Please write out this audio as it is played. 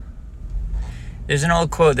There's an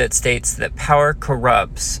old quote that states that power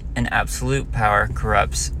corrupts and absolute power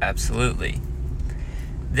corrupts absolutely.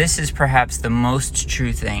 This is perhaps the most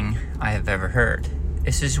true thing I have ever heard.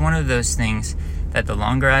 This is one of those things that the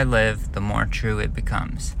longer I live, the more true it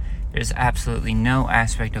becomes. There's absolutely no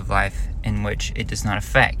aspect of life in which it does not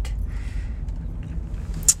affect.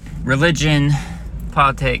 Religion,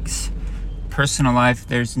 politics, personal life,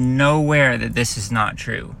 there's nowhere that this is not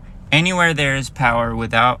true. Anywhere there is power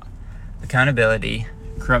without accountability,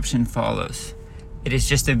 corruption follows. It is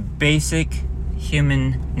just a basic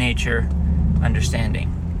human nature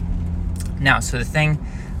understanding. Now, so the thing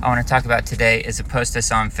I want to talk about today is a post I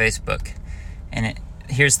saw on Facebook. And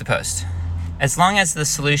here's the post. As long as the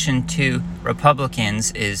solution to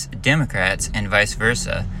Republicans is Democrats and vice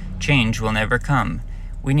versa, change will never come.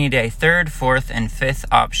 We need a third, fourth, and fifth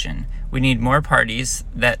option. We need more parties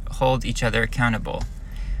that hold each other accountable.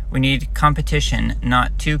 We need competition,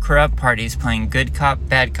 not two corrupt parties playing good cop,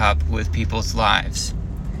 bad cop with people's lives.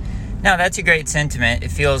 Now, that's a great sentiment.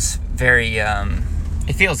 It feels very,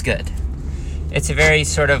 it feels good. It's a very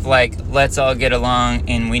sort of like, let's all get along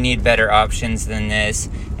and we need better options than this.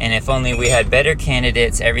 And if only we had better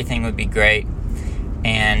candidates, everything would be great.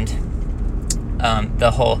 And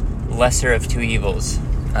the whole lesser of two evils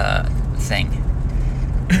thing.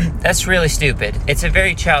 That's really stupid. It's a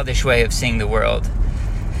very childish way of seeing the world.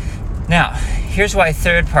 Now, here's why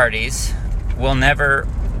third parties will never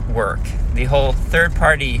work. The whole third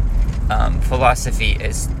party philosophy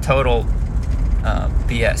is total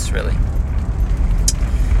BS, really.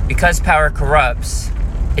 Because power corrupts,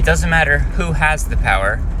 it doesn't matter who has the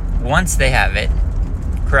power. Once they have it,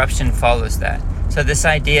 corruption follows that. So this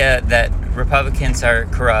idea that Republicans are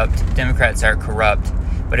corrupt, Democrats are corrupt,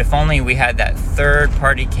 but if only we had that third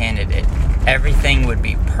party candidate, everything would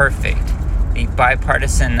be perfect. The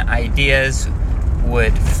bipartisan ideas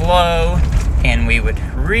would flow, and we would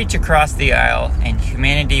reach across the aisle, and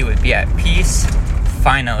humanity would be at peace,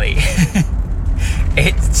 finally.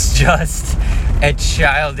 It's just a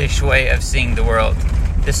childish way of seeing the world.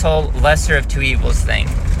 This whole lesser of two evils thing.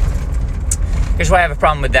 Here's why I have a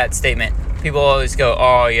problem with that statement. People always go,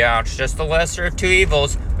 oh yeah, it's just the lesser of two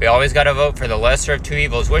evils. We always got to vote for the lesser of two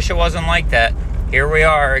evils. Wish it wasn't like that. Here we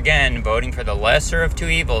are again, voting for the lesser of two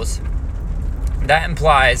evils. That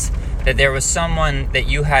implies that there was someone that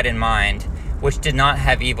you had in mind which did not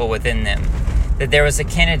have evil within them. That there was a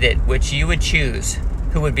candidate which you would choose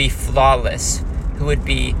who would be flawless, who would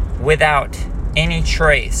be without any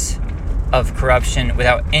trace of corruption,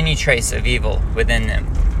 without any trace of evil within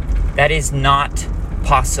them. That is not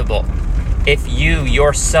possible. If you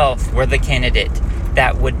yourself were the candidate,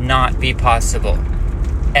 that would not be possible.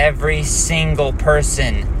 Every single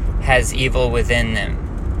person has evil within them.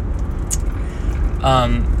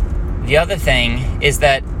 The other thing is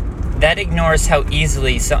that ignores how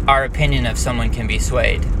easily our opinion of someone can be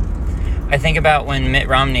swayed. I think about when Mitt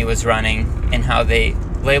Romney was running and how they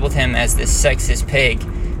labeled him as this sexist pig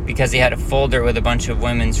because he had a folder with a bunch of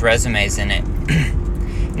women's resumes in it.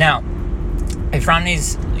 Now, if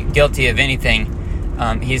Romney's guilty of anything,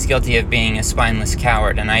 he's guilty of being a spineless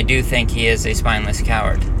coward, and I do think he is a spineless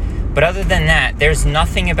coward. But other than that, there's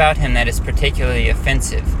nothing about him that is particularly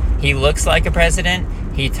offensive. He looks like a president,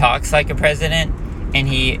 he talks like a president, and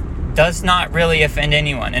he does not really offend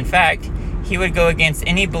anyone. In fact, he would go against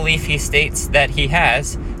any belief he states that he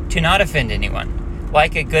has to not offend anyone,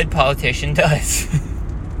 like a good politician does.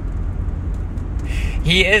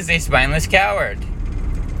 He is a spineless coward,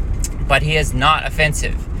 but he is not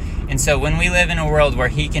offensive. And so when we live in a world where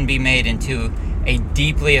he can be made into a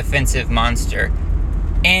deeply offensive monster,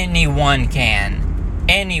 anyone can.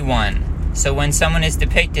 Anyone. So when someone is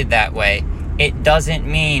depicted that way, it doesn't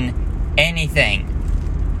mean anything.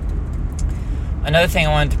 Another thing I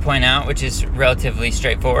wanted to point out, which is relatively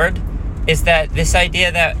straightforward, is that this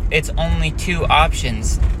idea that it's only two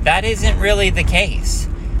options, that isn't really the case.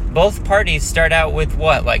 Both parties start out with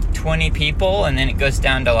like 20 people, and then it goes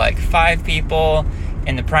down to like 5 people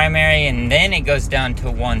in the primary, and then it goes down to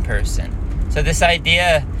 1 person. So this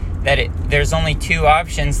idea that there's only 2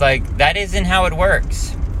 options, like, that isn't how it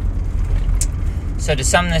works. So to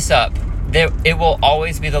sum this up, it will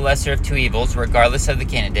always be the lesser of two evils, regardless of the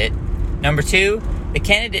candidate. Number 2, the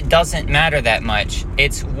candidate doesn't matter that much.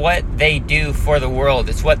 It's what they do for the world.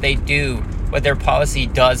 It's what they do, what their policy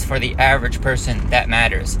does for the average person that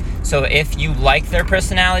matters. So if you like their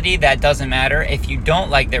personality, that doesn't matter. If you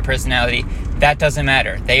don't like their personality, that doesn't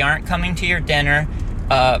matter. They aren't coming to your dinner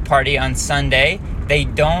party on Sunday. They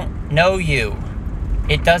don't know you.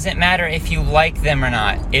 It doesn't matter if you like them or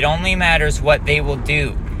not. It only matters what they will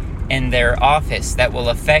do in their office that will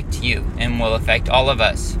affect you and will affect all of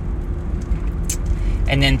us.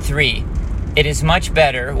 And then 3, it is much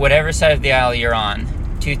better, whatever side of the aisle you're on,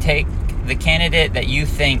 to take the candidate that you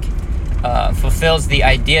think fulfills the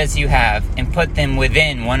ideas you have and put them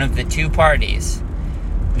within one of the 2 parties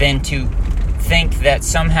than to think that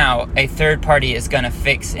somehow a third party is going to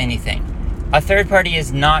fix anything. A third party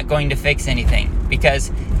is not going to fix anything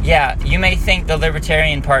because, yeah, you may think the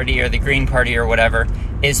Libertarian Party or the Green Party or whatever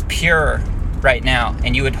is pure right now,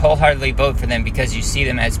 and you would wholeheartedly vote for them because you see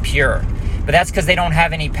them as pure. But that's because they don't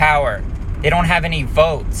have any power. They don't have any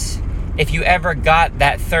votes. If you ever got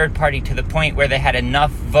that third party to the point where they had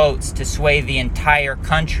enough votes to sway the entire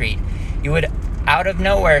country, you would, out of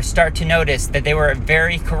nowhere, start to notice that they were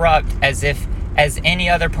very corrupt, as any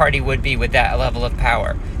other party would be with that level of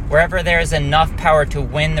power. Wherever there is enough power to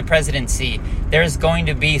win the presidency, there's going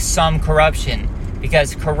to be some corruption,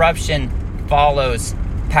 because corruption follows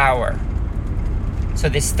power. So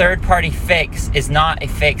this third party fix is not a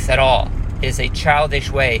fix at all. It is a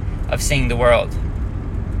childish way of seeing the world.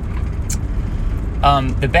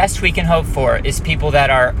 The best we can hope for is people that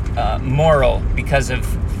are moral because of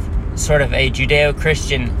sort of a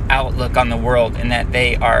Judeo-Christian outlook on the world, and that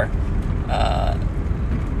they are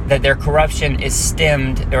that their corruption is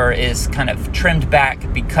stemmed or is kind of trimmed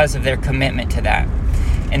back because of their commitment to that,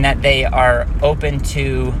 and that they are open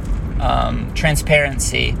to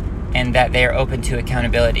transparency, and that they are open to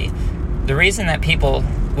accountability. The reason that people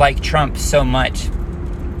like Trump so much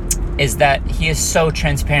is that he is so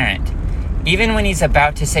transparent. Even when he's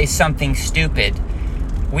about to say something stupid,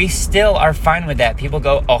 we still are fine with that. People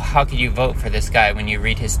go, oh, how could you vote for this guy when you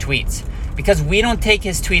read his tweets? Because we don't take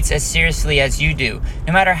his tweets as seriously as you do.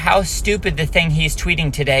 No matter how stupid the thing he's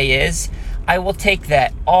tweeting today is, I will take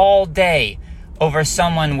that all day over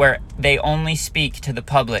someone where they only speak to the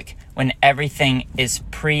public when everything is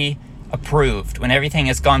pre-approved, when everything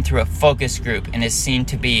has gone through a focus group and is seen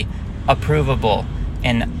to be approvable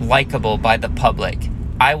and likable by the public.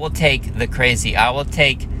 I will take the crazy. I will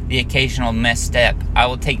take the occasional misstep. I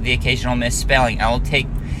will take the occasional misspelling. I will take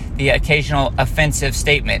the occasional offensive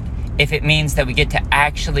statement if it means that we get to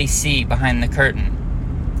actually see behind the curtain.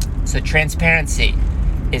 So transparency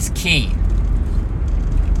is key.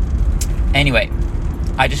 Anyway,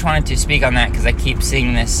 I just wanted to speak on that because I keep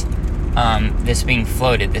seeing this being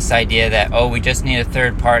floated, this idea that, oh, we just need a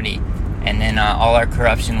third party and then all our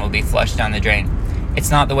corruption will be flushed down the drain. It's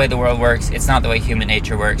not the way the world works. It's not the way human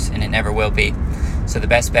nature works, and it never will be. So the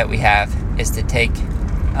best bet we have is to take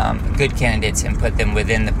good candidates and put them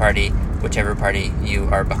within the party, whichever party you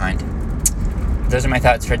are behind. Those are my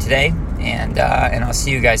thoughts for today, and I'll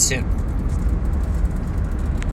see you guys soon.